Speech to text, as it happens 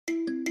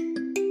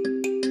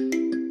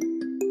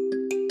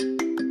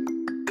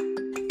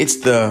It's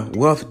the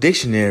Wealth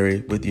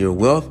Dictionary with your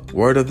wealth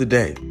word of the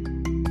day.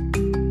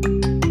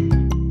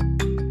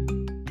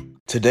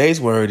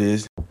 Today's word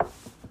is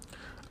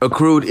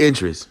accrued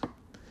interest,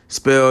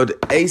 spelled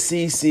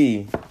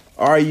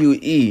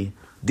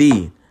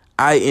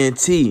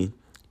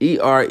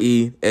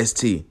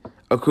ACCRUEDINTEREST.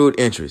 Accrued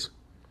interest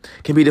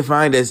can be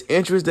defined as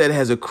interest that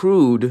has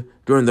accrued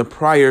during the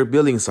prior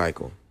billing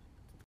cycle.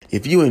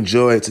 If you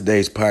enjoyed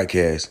today's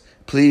podcast,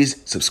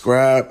 please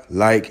subscribe,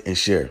 like, and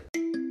share.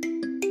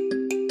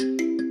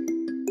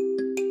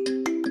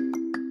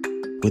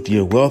 With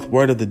your wealth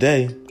word of the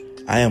day,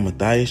 I am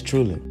Matthias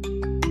Trulin.